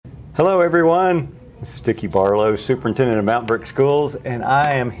Hello everyone, this is Dickie Barlow, Superintendent of Mountain Brook Schools, and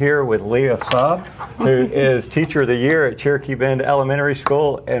I am here with Leah Saab, who is Teacher of the Year at Cherokee Bend Elementary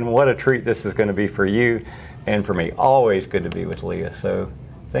School, and what a treat this is going to be for you and for me. Always good to be with Leah, so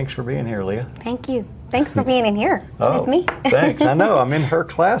thanks for being here, Leah. Thank you. Thanks for being in here with me. Thanks. I know, I'm in her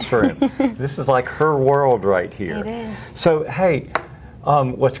classroom. This is like her world right here. It is. So, hey,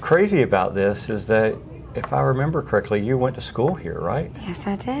 what's crazy about this is that, if I remember correctly, you went to school here, right? Yes,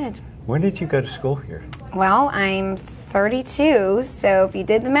 I did. When did you go to school here? Well, I'm 32, so if you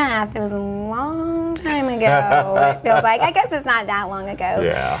did the math, it was a long time ago. It feels like. I guess it's not that long ago.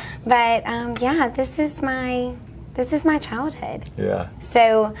 Yeah. But yeah, this is my childhood. Yeah.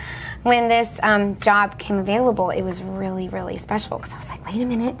 So when this job came available, it was really, really special because I was like, wait a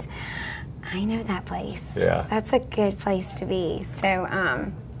minute, I know that place. Yeah. That's a good place to be. So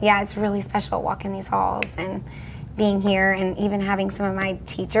yeah, it's really special walking these halls and being here, and even having some of my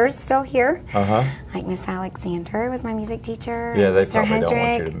teachers still here. Like Miss Alexander was my music teacher. Yeah, they Mr. probably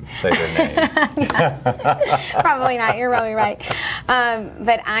Hendrick. don't want you to say their name. Probably not. You're probably right.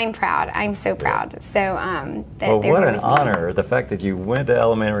 But I'm proud. I'm so proud. So that well, they're what here an with me. honor, the fact that you went to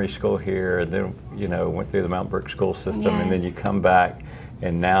elementary school here, and then went through the Mountain Brook school system, and then you Yes. come back,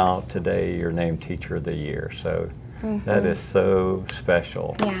 and now today you're named Teacher of the Year. So that is so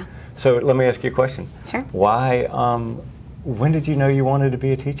special. Yeah. So let me ask you a question. Sure. Why? When did you know you wanted to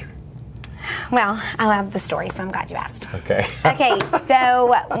be a teacher? Well, I love the story, so I'm glad you asked. Okay. Okay,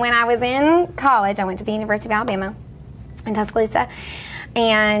 so when I was in college, I went to the University of Alabama in Tuscaloosa,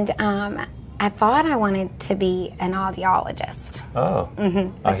 and I thought I wanted to be an audiologist. Oh,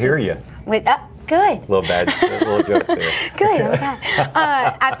 I hear you. Good. Little joke there. Good. Okay.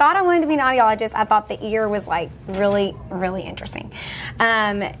 I thought I wanted to be an audiologist. I thought the ear was like really, really interesting.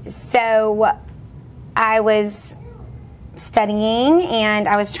 So I was studying, and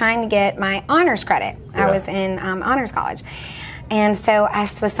I was trying to get my honors credit. Yeah. I was in honors college. And so I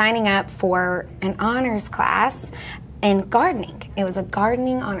was signing up for an honors class in gardening. It was a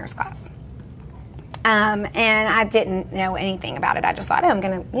gardening honors class. And I didn't know anything about it. I just thought, I'm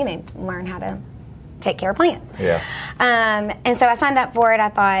going to, learn how to take care of plants. Yeah. And so I signed up for it. I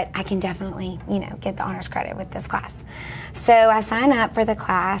thought I can definitely, get the honors credit with this class. So I signed up for the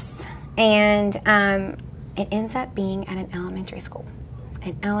class, and it ends up being at an elementary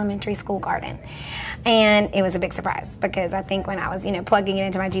school garden. And it was a big surprise, because I think when I was, plugging it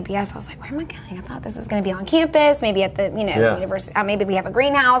into my GPS, I was like, where am I going? I thought this was going to be on campus, maybe at the, university. Maybe we have a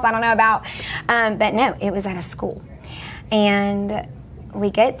greenhouse, I don't know about. But no, it was at a school. And we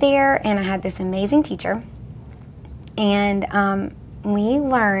get there, and I had this amazing teacher. And we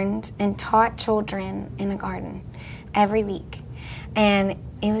learned and taught children in a garden every week. And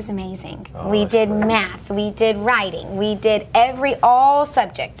it was amazing. We did math, we did writing, we did all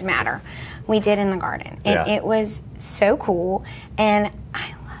subject matter we did in the garden. And it was so cool, and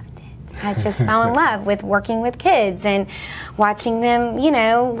I loved it. I just fell in love with working with kids and watching them,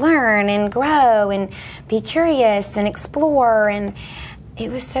 learn and grow and be curious and explore, and it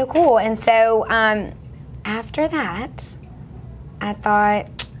was so cool. And so after that, I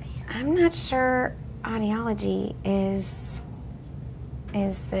thought, I'm not sure audiology is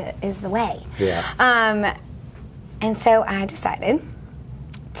the way. Yeah. And so I decided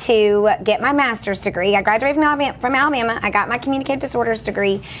to get my master's degree. I graduated from Alabama. I got my communicative disorders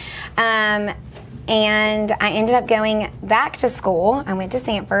degree. And I ended up going back to school. I went to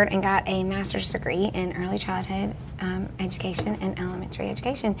Sanford and got a master's degree in early childhood education and elementary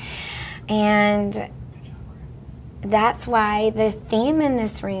education. And that's why the theme in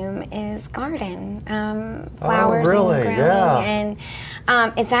this room is garden, flowers and growing. Yeah. And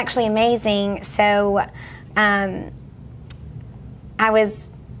it's actually amazing. So I was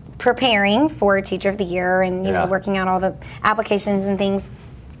preparing for Teacher of the Year, and working out all the applications and things,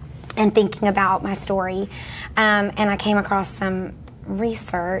 and thinking about my story. And I came across some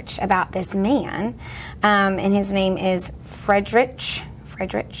research about this man, and his name is Friedrich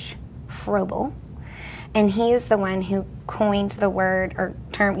Froebel. And he is the one who coined the word or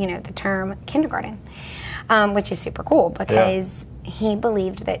term, the term kindergarten, which is super cool, because he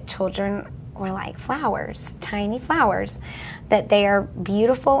believed that children were like flowers, tiny flowers, that they are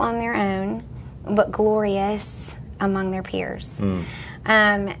beautiful on their own, but glorious among their peers.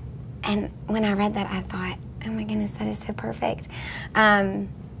 And when I read that, I thought, oh my goodness, that is so perfect. And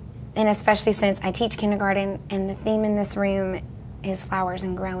especially since I teach kindergarten, and the theme in this room is flowers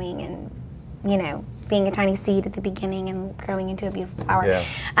and growing, and being a tiny seed at the beginning and growing into a beautiful flower.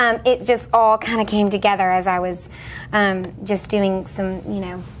 It just all kind of came together as I was just doing some,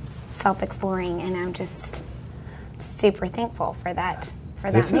 self-exploring, and I'm just super thankful for that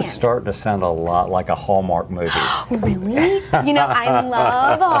for that This man. is starting to sound a lot like a Hallmark movie. Really? You know, I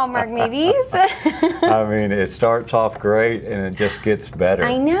love Hallmark movies. I mean, it starts off great and it just gets better.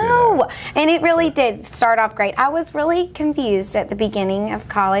 I know. And it really did start off great. I was really confused at the beginning of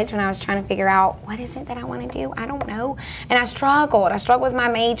college when I was trying to figure out, what is it that I want to do? I don't know. And I struggled. I struggled with my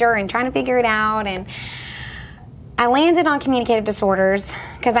major and trying to figure it out. And I landed on communicative disorders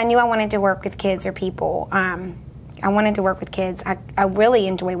because I knew I wanted to work with kids or people. I wanted to work with kids. I really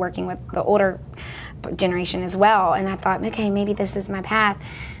enjoy working with the older generation as well. And I thought, okay, maybe this is my path.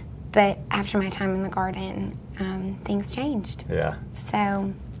 But after my time in the garden, things changed. Yeah. So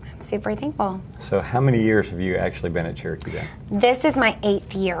I'm super thankful. So how many years have you actually been at Cherokee then? This is my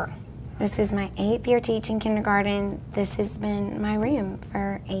 8th year. This is my 8th year teaching kindergarten. This has been my room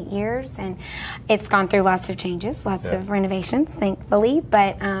for 8 years. And it's gone through lots of changes, lots of renovations, thankfully.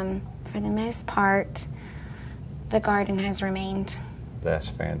 But for the most part, the garden has remained. That's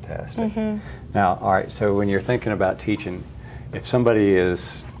fantastic. Now, all right, so when you're thinking about teaching, if somebody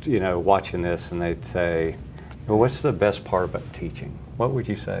is, watching this and they'd say, well, what's the best part about teaching? What would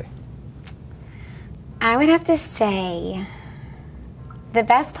you say? I would have to say the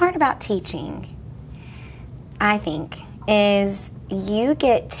best part about teaching, I think, is you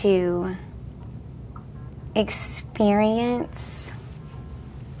get to experience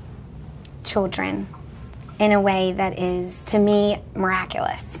children in a way that is, to me,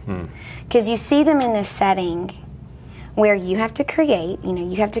 miraculous. Because you see them in this setting where you have to create,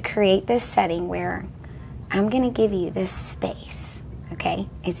 you have to create this setting where I'm going to give you this space, okay?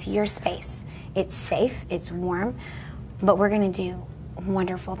 It's your space. It's safe, it's warm, but we're going to do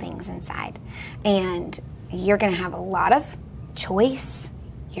wonderful things inside. And you're going to have a lot of choice.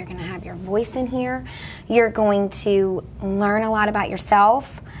 You're going to have your voice in here. You're going to learn a lot about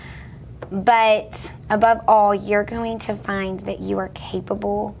yourself. But above all, you're going to find that you are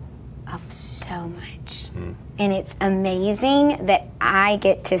capable of so much. And it's amazing that I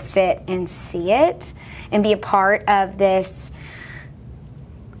get to sit and see it and be a part of this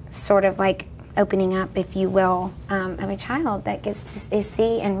sort of like opening up, if you will, of a child that gets to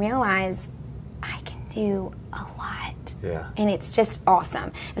see and realize I can do a lot. Yeah. And it's just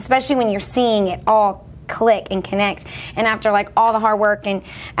awesome, especially when you're seeing it all click and connect. And after like all the hard work and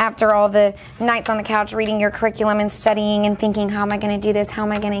after all the nights on the couch reading your curriculum and studying and thinking, how am I going to do this? How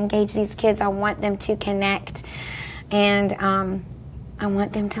am I going to engage these kids? I want them to connect. And I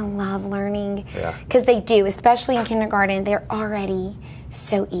want them to love learning. Because they do, especially in kindergarten. They're already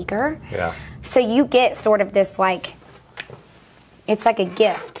so eager. Yeah. So you get sort of this like, it's like a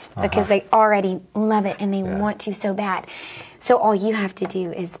gift because they already love it and they want to so bad. So all you have to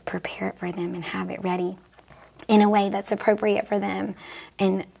do is prepare it for them and have it ready in a way that's appropriate for them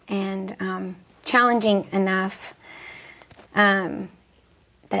and challenging enough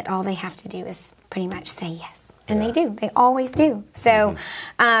that all they have to do is pretty much say yes. And they do. They always do. So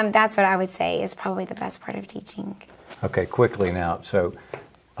that's what I would say is probably the best part of teaching. Okay, quickly now. So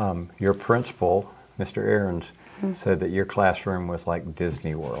your principal, Mr. Aarons, said that your classroom was like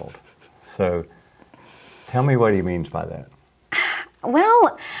Disney World. So tell me what he means by that.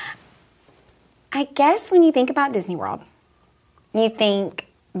 Well, I guess when you think about Disney World, you think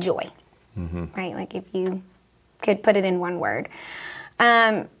joy, right? Like if you could put it in one word.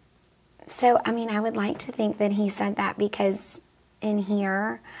 So, I mean, I would like to think that he said that because in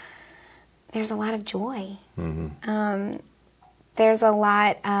here, there's a lot of joy. There's a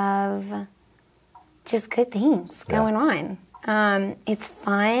lot of just good things going on. It's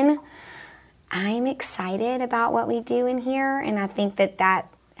fun. I'm excited about what we do in here, and I think that that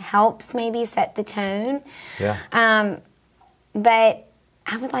helps maybe set the tone. But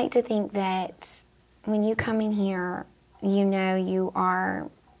I would like to think that when you come in here, you know you are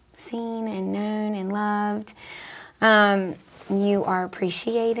seen and known and loved. You are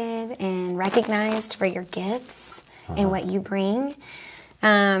appreciated and recognized for your gifts and what you bring.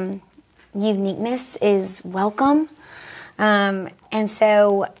 Uniqueness is welcome. And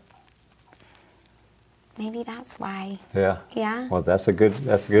so maybe that's why. Yeah. Well, that's a good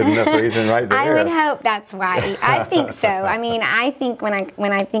enough reason right there. I would hope that's why. I think so. I mean, I think when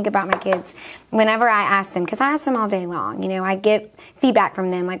I think about my kids, whenever I ask them, because I ask them all day long, I get feedback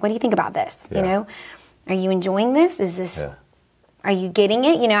from them, like, what do you think about this? Are you enjoying this? Is this, are you getting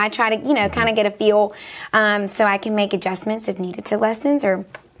it? I try to, kind of get a feel so I can make adjustments if needed to lessons or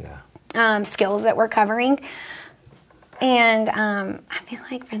skills that we're covering. And I feel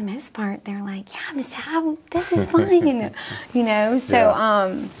like for the most part, they're like, yeah, Miss Saab, this is fun,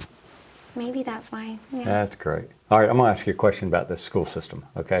 so maybe that's why. Yeah. That's great. All right, I'm going to ask you a question about the school system,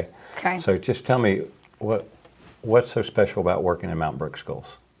 okay? Okay. So just tell me, what what's so special about working in Mountain Brook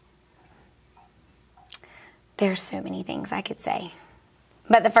schools? There's so many things I could say.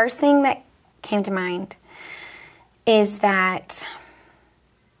 But the first thing that came to mind is that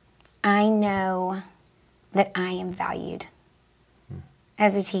I know that I am valued.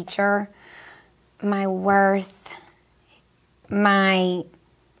 As a teacher, my worth, my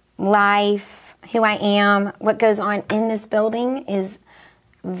life, who I am, what goes on in this building is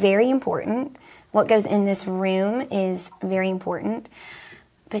very important. What goes in this room is very important.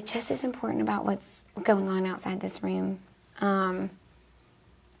 But just as important about what's going on outside this room.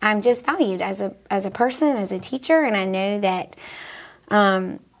 I'm just valued as a person, as a teacher, and I know that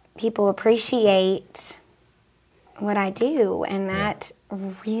people appreciate what I do, and that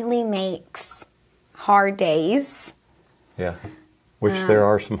really makes hard days. Yeah, which there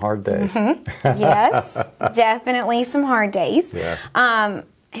are some hard days. Yes, definitely some hard days. Yeah.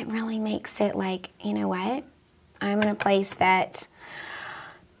 It really makes it like, you know what? I'm in a place that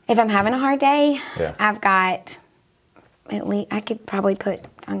if I'm having a hard day, I've got at least, I could probably put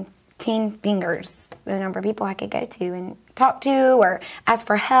on 10 fingers the number of people I could go to and talk to or ask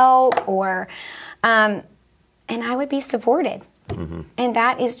for help or, and I would be supported. And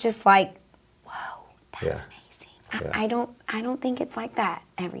that is just like, whoa, that's amazing. I don't think it's like that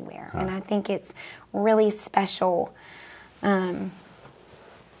everywhere. And I think it's really special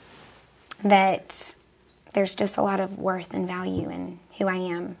that there's just a lot of worth and value in who I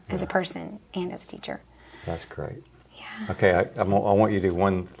am as a person and as a teacher. That's great. Yeah. Okay, I want you to do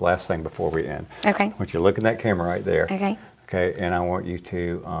one last thing before we end. Okay. I want you to look in that camera right there. Okay. Okay, and I want you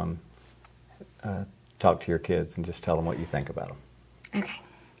to talk to your kids and just tell them what you think about them. Okay.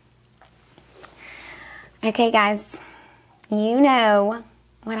 Okay, guys, you know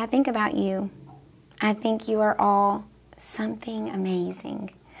what I think about you. I think you are all something amazing.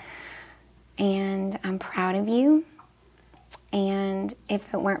 And I'm proud of you. And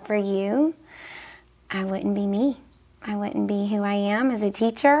if it weren't for you, I wouldn't be me. I wouldn't be who I am as a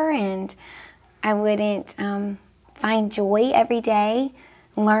teacher, and I wouldn't find joy every day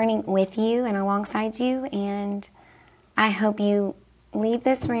learning with you and alongside you. And I hope you leave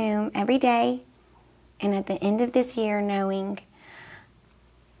this room every day and at the end of this year knowing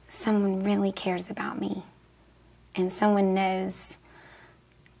someone really cares about me and someone knows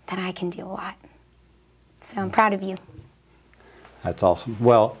that I can do a lot. So I'm proud of you. That's awesome.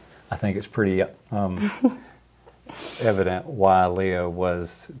 Well, I think it's pretty evident why Leah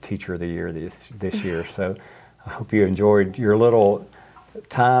was Teacher of the Year this year. So I hope you enjoyed your little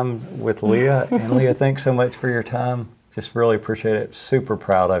time with Leah. And Leah, thanks so much for your time. Just really appreciate it. Super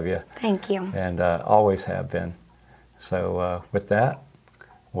proud of you. Thank you. And always have been. So with that,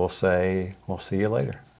 we'll see you later.